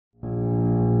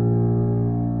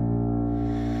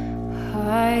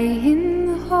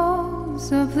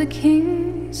the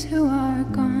kings who are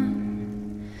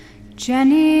gone,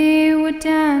 Jenny would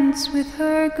dance with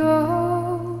her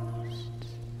ghosts,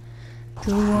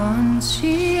 the ones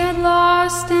she had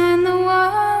lost and the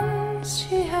ones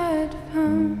she had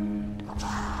found,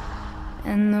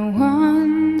 and the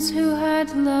ones who had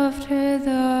loved her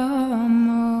the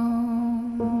most.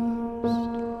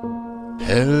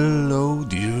 Hello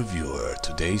dear viewer,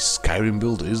 today's Skyrim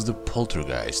build is the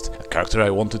Poltergeist, a character I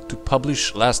wanted to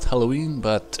publish last Halloween,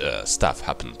 but stuff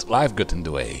happened, life got in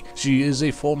the way. She is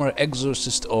a former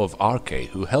exorcist of Arcade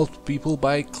who helped people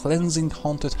by cleansing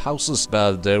haunted houses,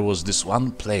 but there was this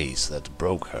one place that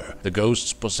broke her. The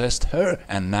ghosts possessed her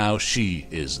and now she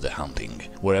is the haunting.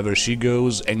 Wherever she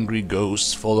goes, angry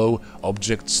ghosts follow,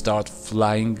 objects start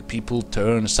flying, people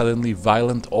turn suddenly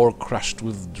violent or crushed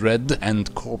with dread,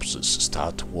 and corpses start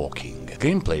walking.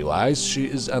 Gameplay-wise, she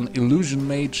is an illusion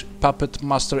mage, puppet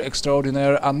master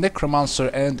extraordinaire, a necromancer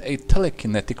and a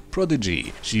telekinetic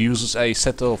prodigy. She uses a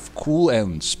set of cool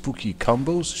and spooky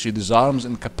combos. She disarms,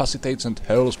 incapacitates and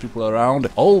hurls people around,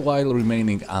 all while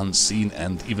remaining unseen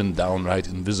and even downright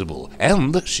invisible.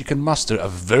 And she can muster a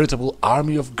veritable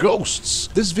army of ghosts.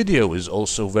 This video is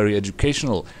also very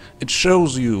educational. It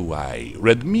shows you why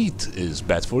red meat is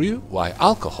bad for you, why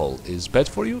alcohol is bad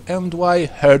for you, and why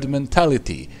herd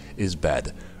mentality is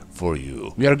bad for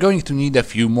you. We are going to need a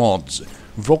few mods.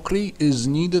 Vokrii is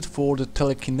needed for the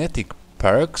telekinetic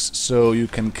perks, so you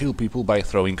can kill people by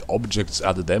throwing objects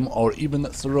at them or even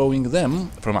throwing them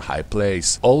from a high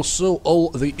place. Also, all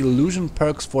the illusion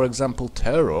perks, for example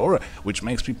Terror, which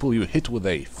makes people you hit with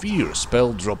a fear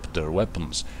spell drop their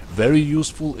weapons. Very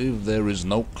useful if there is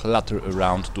no clutter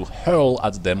around to hurl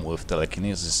at them with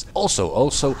telekinesis.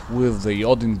 Also with the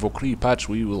Odin Vokrii patch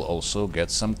we will also get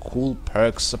some cool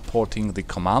perks supporting the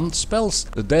command spells.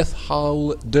 The Death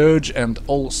Howl, Dirge and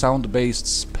all sound-based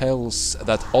spells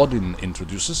that Odin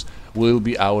introduces will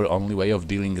be our only way of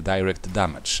dealing direct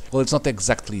damage. Well, it's not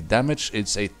exactly damage,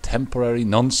 it's a temporary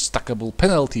non-stackable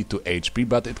penalty to HP,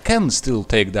 but it can still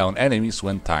take down enemies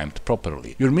when timed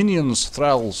properly. Your minions,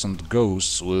 thralls and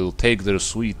ghosts will take their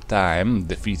sweet time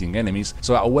defeating enemies,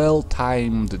 so a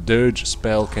well-timed Dirge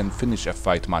spell can finish a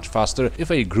fight much faster if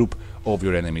a group of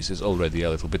your enemies is already a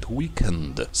little bit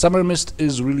weakened. Summermyst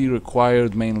is really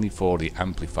required mainly for the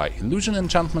Amplify illusion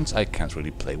enchantments. I can't really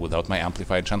play without my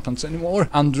Amplify enchantments anymore.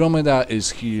 Andromeda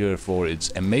is here for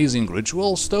its amazing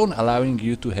ritual stone, allowing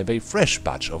you to have a fresh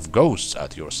batch of ghosts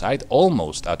at your side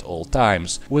almost at all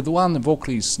times. With one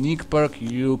Vokrii sneak perk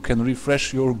you can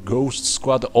refresh your ghost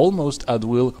squad almost at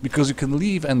will, because you can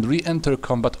leave and re-enter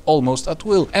combat almost at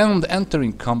will, and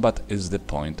entering combat is the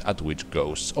point at which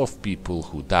ghosts of people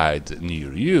who died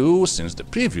near you since the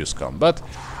previous combat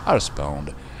are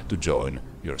spawned to join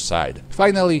your side.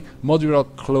 Finally,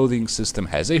 Modular clothing system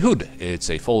has a hood. It's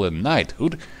a Fallen Knight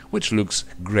hood, which looks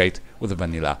great with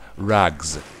vanilla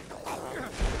rags.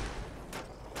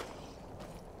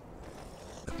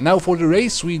 Now for the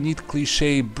race we need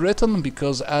cliché Breton,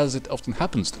 because as it often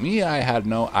happens to me, I had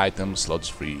no item slots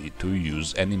free to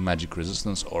use any magic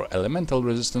resistance or elemental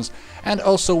resistance, and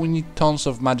also we need tons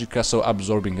of magicka, so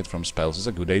absorbing it from spells is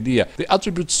a good idea. The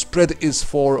attribute spread is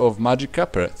 4 of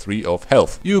magicka per 3 of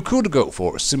health. You could go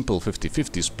for simple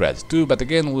 50-50 spread too, but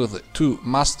again with 2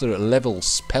 master level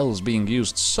spells being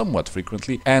used somewhat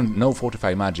frequently and no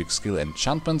fortify magic skill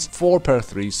enchantments, 4 per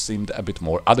 3 seemed a bit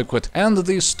more adequate. And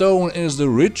the stone is the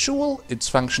ritual. Its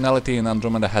functionality in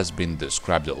Andromeda has been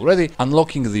described already.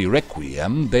 Unlocking the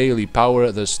Requiem, daily power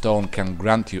the stone can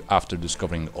grant you after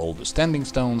discovering all the standing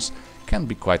stones, can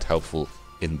be quite helpful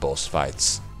in boss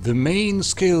fights. The main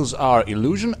skills are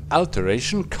Illusion,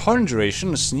 Alteration,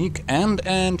 Conjuration, Sneak and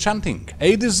Enchanting.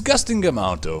 A disgusting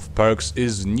amount of perks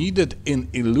is needed in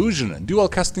Illusion. Dual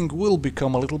casting will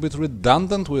become a little bit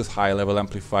redundant with high-level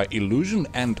Amplify Illusion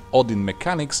and Odin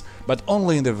mechanics, but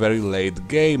only in the very late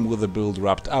game with the build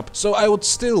wrapped up, so I would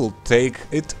still take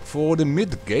it for the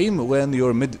mid-game when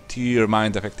your mid-tier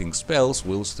mind-affecting spells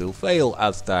will still fail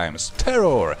at times.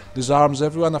 Terror disarms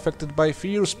everyone affected by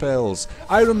fear spells.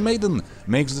 Iron Maiden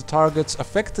makes the targets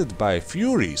affected by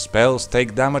fury spells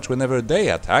take damage whenever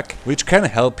they attack, which can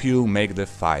help you make the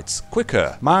fights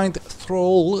quicker. Mind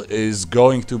Thrall is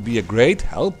going to be a great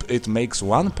help. It makes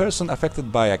one person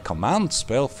affected by a command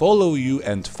spell follow you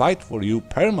and fight for you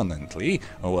permanently,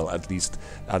 or well, at least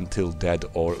until dead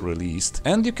or released.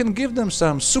 And you can give them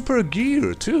some super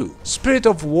gear too. Spirit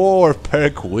of War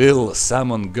perk will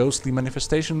summon ghostly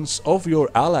manifestations of your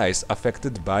allies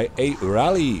affected by a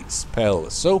rally spell,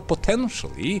 so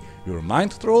potentially 3, your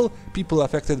Mind Troll, people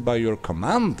affected by your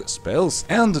command spells,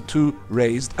 and 2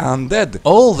 Raised Undead.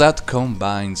 All that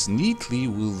combines neatly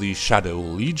with the Shadow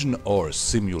Legion or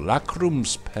Simulacrum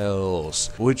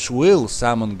spells, which will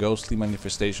summon ghostly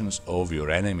manifestations of your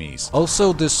enemies.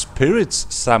 Also, the spirits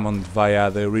summoned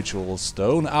via the Ritual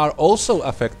Stone are also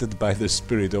affected by the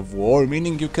Spirit of War,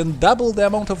 meaning you can double the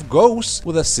amount of ghosts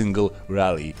with a single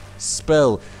rally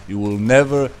spell. You will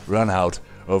never run out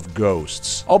of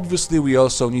ghosts. Obviously, we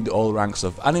also need all ranks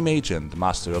of Animage and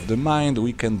Master of the Mind.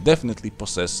 We can definitely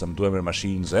possess some Dwemer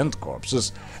machines and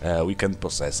corpses. We can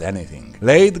possess anything.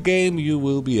 Late game, you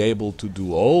will be able to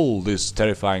do all this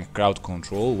terrifying crowd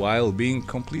control while being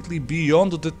completely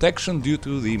beyond detection due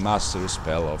to the master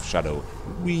spell of Shadow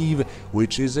Weave,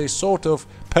 which is a sort of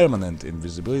permanent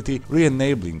invisibility,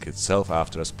 re-enabling itself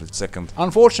after a split second.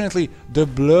 Unfortunately, the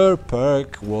blur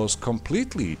perk was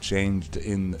completely changed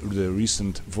in the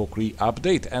recent Vokrii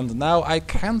update, and now I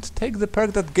can't take the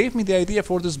perk that gave me the idea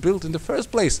for this build in the first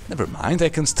place. Never mind, I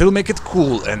can still make it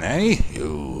cool, NA.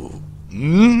 You...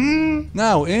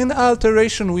 Now, in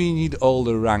Alteration we need all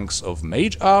the ranks of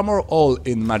Mage Armor, all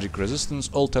in Magic Resistance,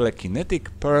 all telekinetic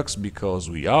perks because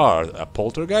we are a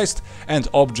Poltergeist, and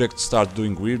objects start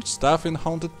doing weird stuff in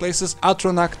haunted places,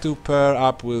 Atronak to pair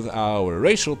up with our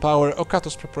Racial Power,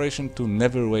 Okato's Preparation to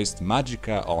never waste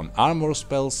Magicka on armor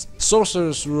spells,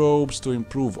 Sorcerer's Robes to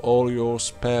improve all your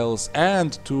spells,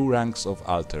 and 2 ranks of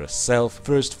Alter Self,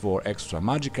 first for extra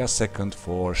Magicka, second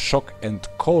for Shock and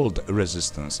Cold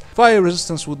Resistance. Fire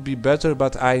Resistance would be better,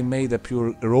 but I made a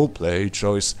pure roleplay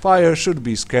choice. Fire should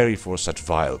be scary for such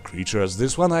vile creature as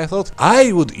this one, I thought.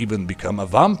 I would even become a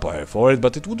vampire for it,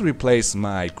 but it would replace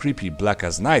my creepy black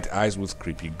as night eyes with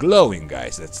creepy glowing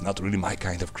eyes. That's not really my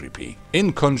kind of creepy.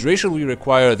 In Conjuration we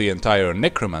require the entire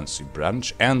Necromancy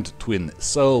branch and Twin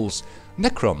Souls.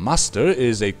 Necromaster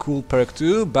is a cool perk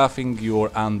too, buffing your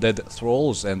undead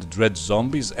thralls and dread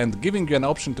zombies and giving you an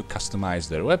option to customize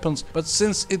their weapons, but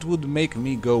since it would make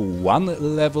me go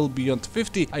 1 level beyond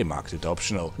 50, I marked it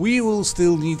optional. We will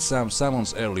still need some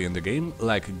summons early in the game,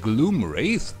 like Gloom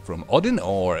Wraith from Odin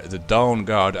or the Dawn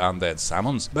Guard undead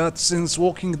summons, but since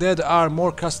Walking Dead are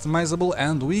more customizable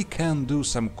and we can do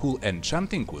some cool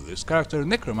enchanting with this character,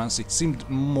 Necromancy seemed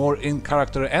more in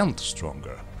character and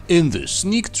stronger. In the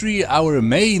sneak tree, our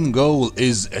main goal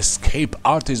is Escape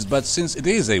Artist, but since it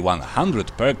is a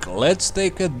 100 perk, let's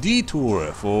take a detour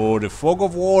for the Fog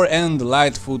of War and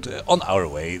Lightfoot on our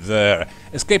way there.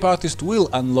 Escape Artist will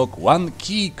unlock one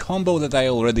key combo that I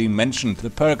already mentioned. The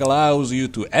perk allows you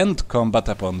to end combat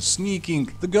upon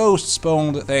sneaking. The ghosts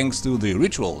spawned thanks to the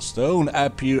Ritual Stone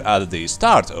appear at the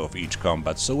start of each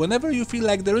combat, so whenever you feel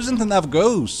like there isn't enough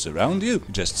ghosts around you,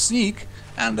 just sneak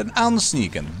and then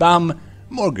unsneak and bam!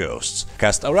 More ghosts.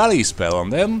 Cast a rally spell on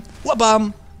them,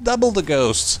 wabam! Double the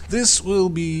ghosts. This will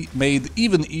be made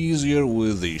even easier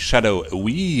with the Shadow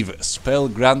Weave spell,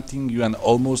 granting you an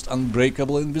almost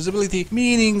unbreakable invisibility,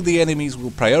 meaning the enemies will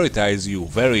prioritize you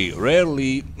very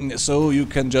rarely, so you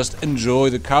can just enjoy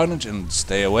the carnage and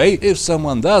stay away. If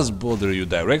someone does bother you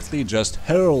directly, just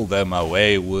hurl them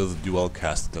away with dual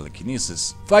cast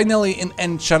telekinesis. Finally, in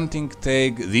Enchanting,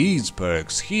 take these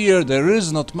perks. Here there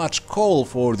is not much call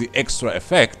for the extra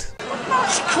effect.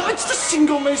 It's the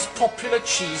single most popular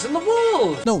cheese in the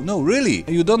world! No, really!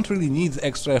 You don't really need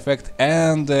extra effect,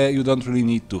 and you don't really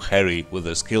need to hurry with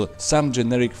the skill. Some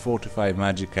generic Fortify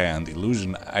Magicka and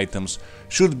Illusion items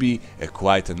should be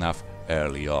quite enough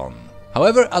early on.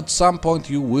 However, at some point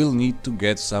you will need to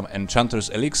get some Enchanter's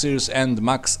Elixirs and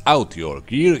max out your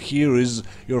gear. Here is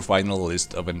your final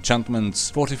list of enchantments.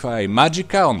 Fortify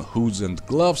Magicka on hoods and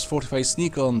gloves, Fortify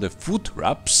Sneak on the foot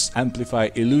wraps, Amplify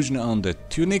Illusion on the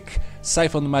tunic,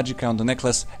 Siphon Magicka on the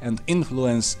necklace, and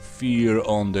Influence Fear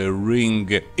on the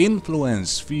ring.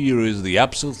 Influence Fear is the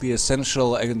absolutely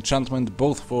essential enchantment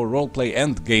both for roleplay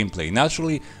and gameplay.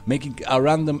 Naturally, making a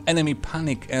random enemy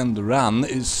panic and run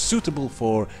is suitable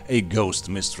for a ghost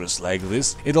mistress like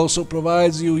this. It also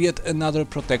provides you yet another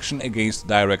protection against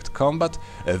direct combat,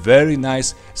 very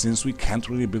nice since we can't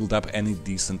really build up any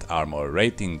decent armor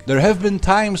rating. There have been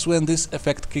times when this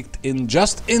effect kicked in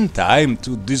just in time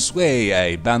to dissuade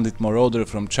a bandit marauder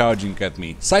from charging at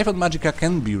me. Siphon Magicka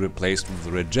can be replaced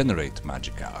with Regenerate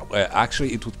Magicka.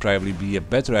 Actually, it would probably be a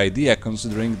better idea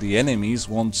considering the enemies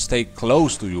won't stay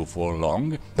close to you for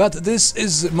long. But this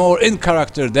is more in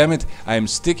character, damn it. I'm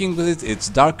sticking with it. It's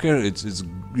darker. It's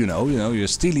you know, you're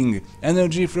stealing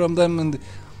energy from them, and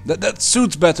that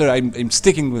suits better. I'm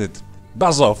sticking with it.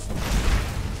 Buzz off.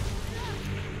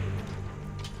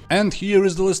 And here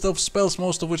is the list of spells,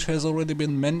 most of which has already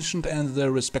been mentioned, and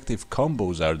their respective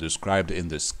combos are described in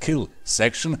the skill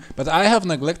section, but I have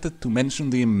neglected to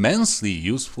mention the immensely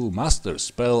useful master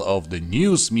spell of the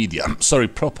news media,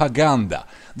 propaganda.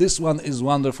 This one is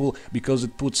wonderful because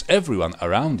it puts everyone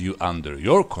around you under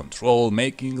your control,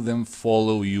 making them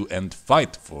follow you and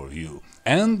fight for you.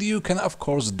 And you can of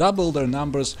course double their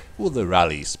numbers with the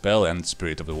Rally spell and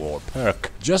Spirit of the War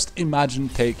perk. Just imagine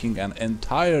taking an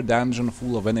entire dungeon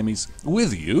full of enemies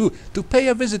with you to pay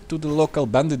a visit to the local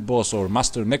bandit boss or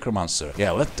master necromancer.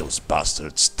 Yeah, let those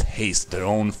bastards taste their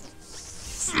own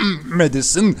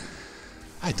medicine.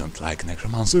 I don't like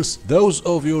necromancers. Those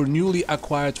of your newly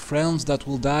acquired friends that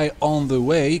will die on the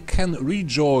way can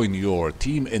rejoin your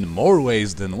team in more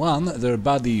ways than one. Their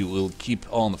body will keep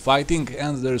on fighting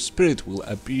and their spirit will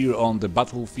appear on the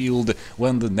battlefield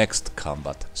when the next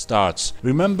combat starts.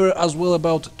 Remember as well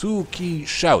about two key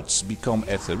shouts: become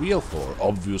ethereal for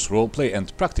obvious roleplay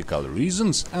and practical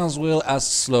reasons, as well as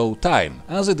slow time,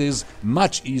 as it is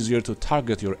much easier to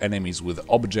target your enemies with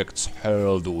objects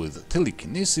hurled with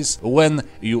telekinesis when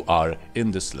you are in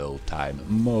the slow time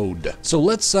mode. So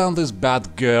let's sound this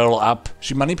bad girl up.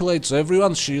 She manipulates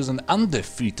everyone, she is an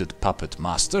undefeated puppet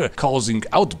master, causing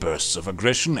outbursts of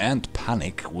aggression and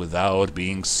panic without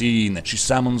being seen. She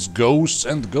summons ghosts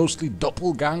and ghostly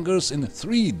doppelgangers in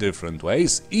 3 different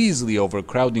ways, easily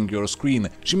overcrowding your screen.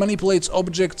 She manipulates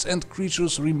objects and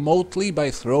creatures remotely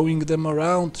by throwing them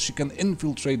around. She can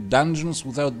infiltrate dungeons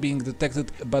without being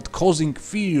detected, but causing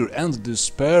fear and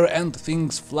despair and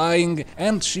things flying.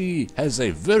 And she has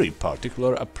a very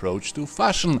particular approach to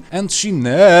fashion, and she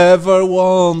never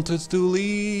wanted to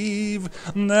leave,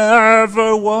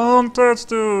 never wanted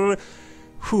to...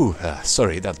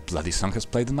 sorry, that bloody song has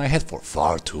played in my head for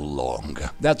far too long.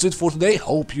 That's it for today,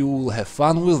 hope you will have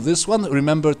fun with this one.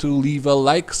 Remember to leave a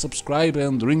like, subscribe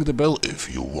and ring the bell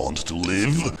if you want to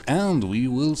live. And we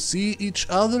will see each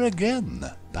other again.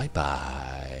 Bye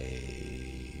bye.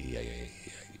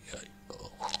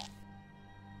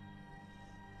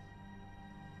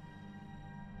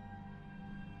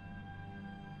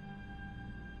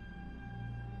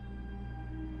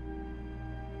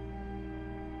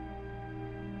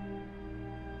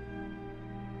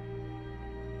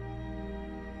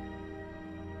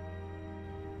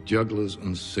 Jugglers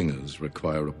and singers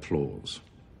require applause.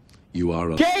 You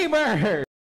are a gamer!